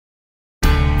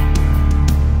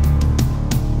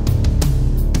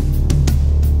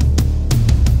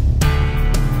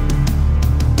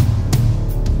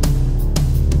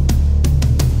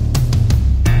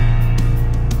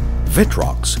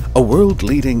Vitrox, a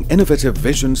world-leading innovative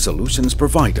vision solutions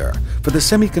provider for the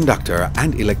semiconductor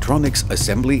and electronics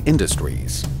assembly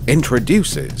industries,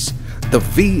 introduces the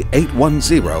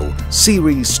V810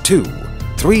 Series 2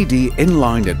 3D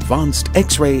Inline Advanced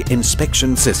X-ray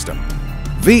Inspection System.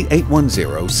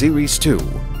 V810 Series 2,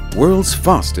 world's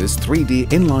fastest 3D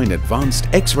inline advanced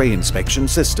X-ray inspection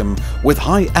system with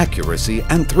high accuracy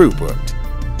and throughput.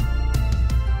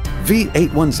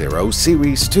 V810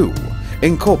 Series 2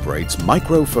 incorporates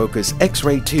micro-focus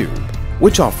X-ray tube,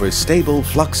 which offers stable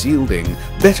flux yielding,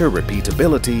 better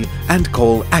repeatability and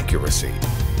call accuracy.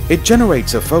 It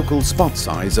generates a focal spot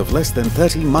size of less than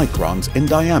 30 microns in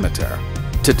diameter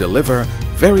to deliver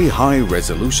very high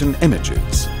resolution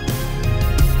images.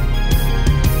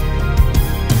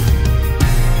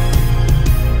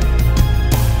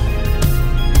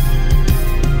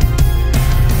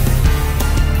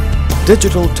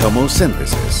 Digital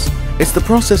tomosynthesis is the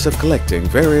process of collecting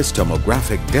various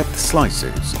tomographic depth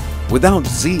slices without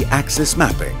Z-axis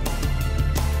mapping.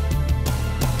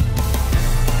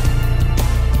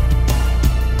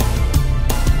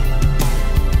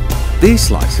 These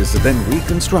slices are then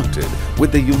reconstructed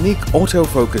with the unique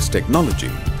autofocus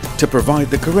technology to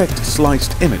provide the correct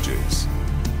sliced images.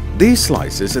 These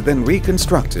slices are then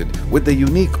reconstructed with the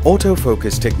unique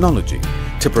autofocus technology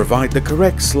to provide the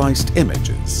correct sliced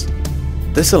images.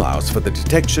 This allows for the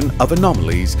detection of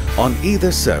anomalies on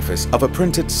either surface of a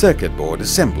printed circuit board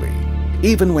assembly,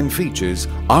 even when features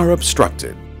are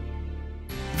obstructed.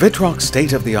 Vitrox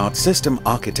state-of-the-art system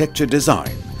architecture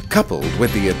design, coupled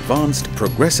with the advanced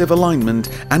progressive alignment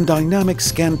and dynamic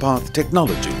scan path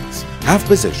technologies, have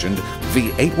positioned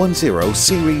V810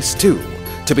 Series 2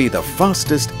 to be the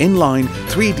fastest inline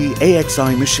 3D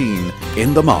AXI machine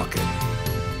in the market.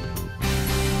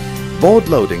 Board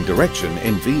loading direction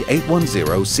in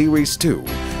V810 Series 2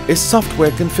 is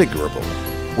software configurable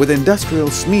with industrial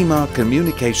SMEMA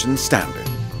communication standard.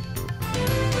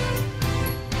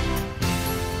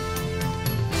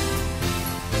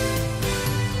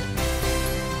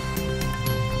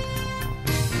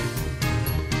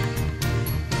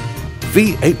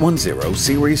 V810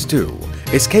 Series 2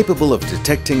 is capable of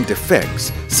detecting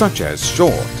defects such as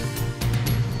short,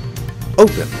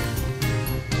 open,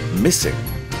 missing,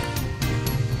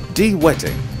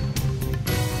 de-wetting,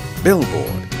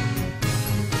 billboard,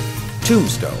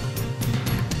 tombstone,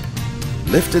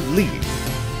 lifted lead,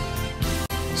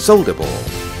 solder ball,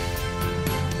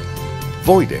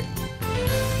 voiding,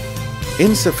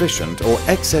 insufficient or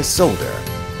excess solder,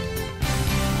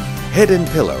 head and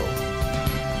pillow,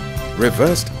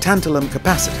 reversed tantalum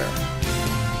capacitor,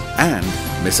 and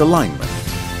misalignment.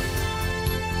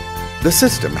 The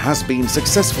system has been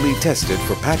successfully tested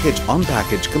for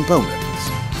package-on-package components.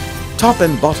 Top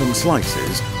and bottom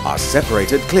slices are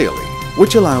separated clearly,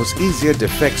 which allows easier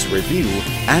defects review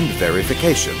and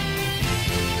verification.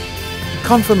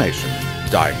 Confirmation,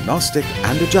 diagnostic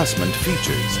and adjustment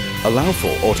features allow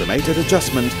for automated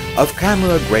adjustment of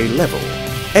camera gray level,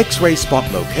 X-ray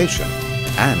spot location,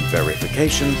 and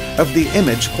verification of the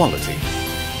image quality.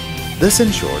 This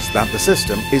ensures that the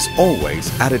system is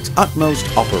always at its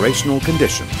utmost operational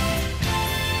condition.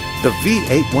 The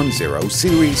V810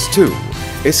 Series 2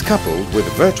 is coupled with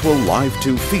Virtual Live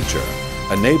 2 feature,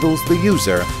 enables the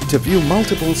user to view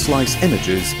multiple slice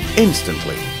images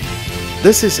instantly.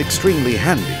 This is extremely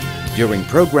handy during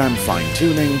program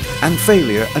fine-tuning and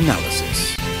failure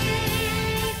analysis.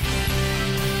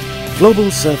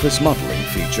 Global Surface Modeling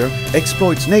feature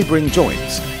exploits neighboring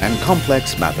joints and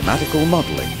complex mathematical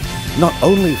modeling, not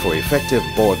only for effective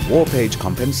board warpage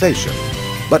compensation,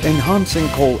 but enhancing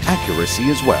call accuracy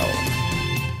as well.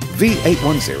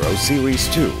 V810 Series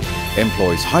 2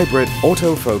 employs hybrid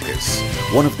autofocus,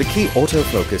 one of the key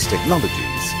autofocus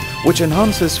technologies, which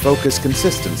enhances focus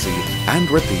consistency and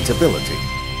repeatability.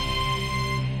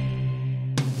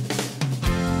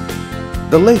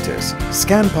 The latest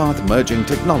scan path merging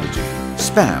technology,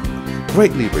 SPAM,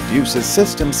 greatly reduces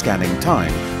system scanning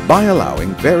time by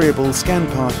allowing variable scan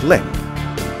path length.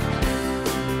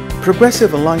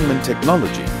 Progressive alignment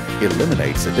technology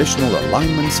eliminates additional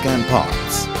alignment scan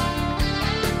paths.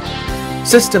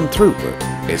 System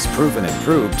throughput is proven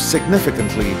improved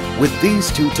significantly with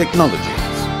these two technologies.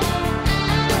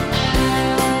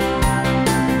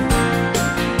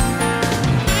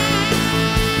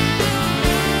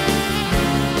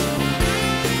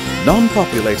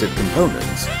 Non-populated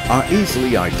components are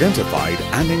easily identified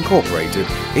and incorporated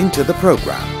into the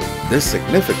program. This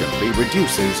significantly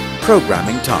reduces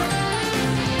programming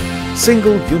time.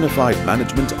 Single Unified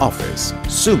Management Office,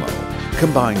 SUMO,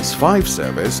 combines 5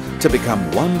 servers to become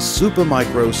one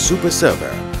Supermicro Super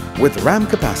Server with RAM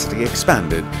capacity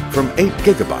expanded from 8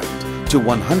 GB to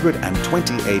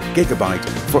 128 GB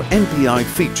for NPI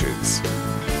features.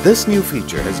 This new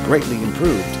feature has greatly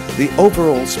improved the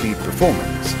overall speed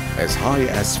performance as high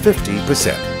as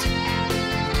 50%.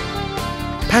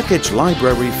 Package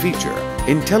Library feature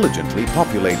intelligently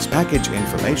populates package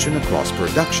information across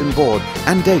production board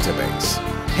and database,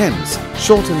 hence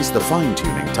shortens the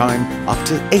fine-tuning time up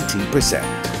to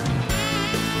 80%.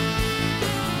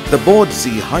 The Board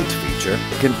Z height feature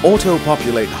can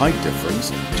auto-populate height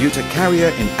difference due to carrier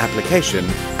in application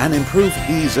and improve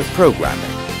ease of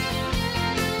programming.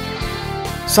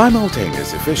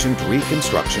 Simultaneous Efficient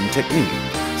Reconstruction Technique,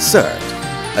 SERT,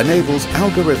 enables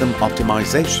algorithm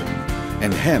optimization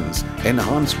and hence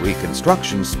enhance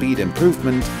reconstruction speed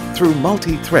improvement through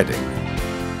multi-threading.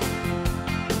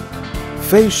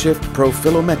 Phase Shift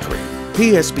Profilometry,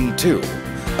 PCB,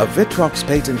 a Vitrox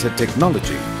patented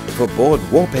technology for board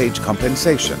warpage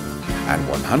compensation and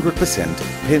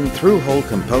 100% pin through-hole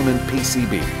component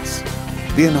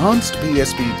PCBs. The enhanced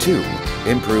PCB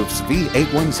improves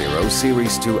V810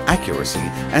 Series 2 accuracy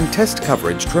and test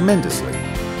coverage tremendously.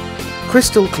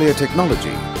 Crystal Clear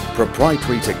Technology,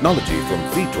 proprietary technology from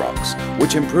Vitrox,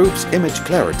 which improves image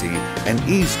clarity and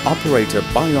ease operator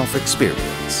buy-off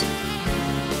experience.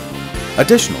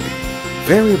 Additionally,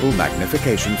 Variable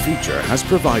Magnification feature has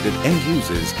provided end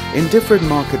users in different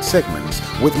market segments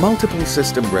with multiple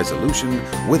system resolution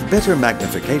with better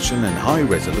magnification and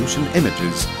high-resolution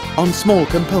images on small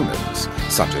components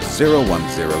such as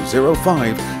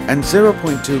 01005 and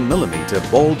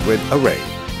 0.2mm ball grid array,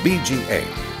 BGA.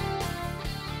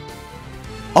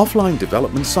 Offline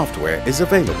development software is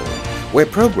available, where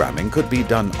programming could be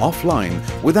done offline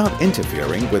without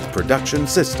interfering with production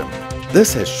system.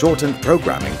 This has shortened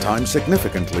programming time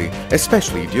significantly,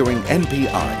 especially during NPI.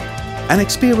 An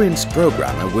experienced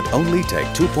programmer would only take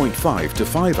 2.5 to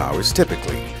 5 hours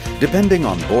typically, depending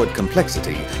on board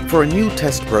complexity for a new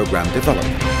test program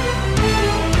development.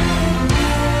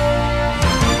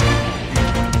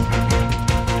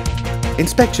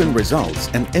 Inspection results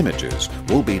and images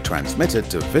will be transmitted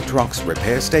to Vitrox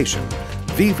Repair Station,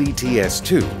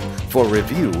 VVTS2, for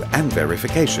review and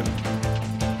verification.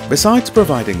 Besides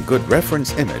providing good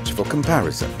reference image for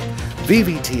comparison,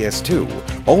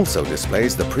 VVTS2 also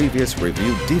displays the previous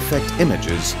reviewed defect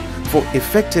images for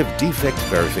effective defect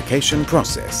verification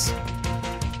process.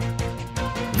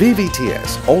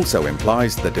 VVTS also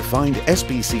implies the defined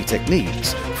SPC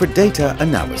techniques for data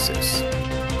analysis.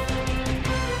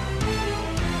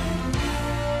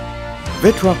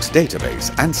 Vitrox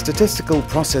Database and Statistical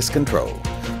Process Control,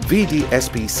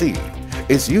 VDSPC,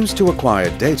 is used to acquire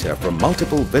data from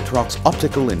multiple Vitrox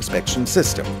optical inspection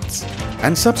systems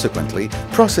and subsequently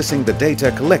processing the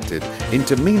data collected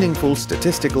into meaningful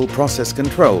statistical process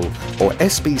control or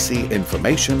SPC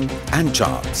information and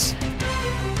charts.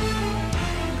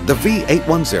 The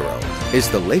V810 is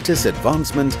the latest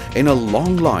advancement in a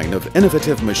long line of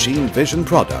innovative machine vision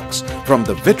products from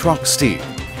the Vitrox team.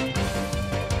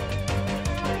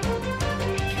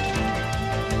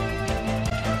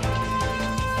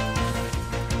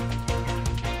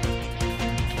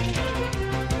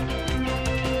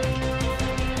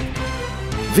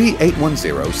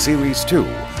 V810 Series 2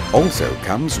 also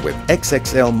comes with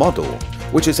XXL model,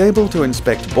 which is able to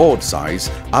inspect board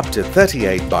size up to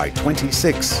 38 by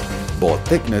 26, board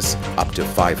thickness up to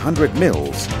 500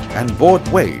 mils, and board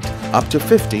weight up to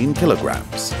 15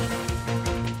 kilograms.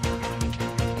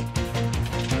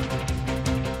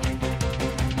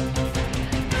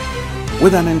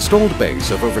 With an installed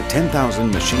base of over 10,000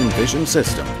 machine vision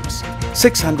systems,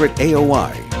 600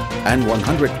 AOI, and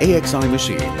 100 AXI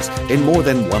machines in more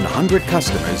than 100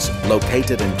 customers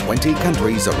located in 20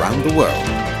 countries around the world,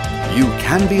 you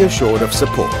can be assured of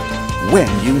support when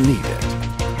you need it.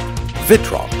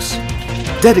 Vitrox,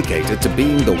 dedicated to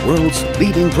being the world's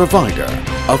leading provider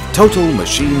of total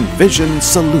machine vision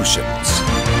solutions.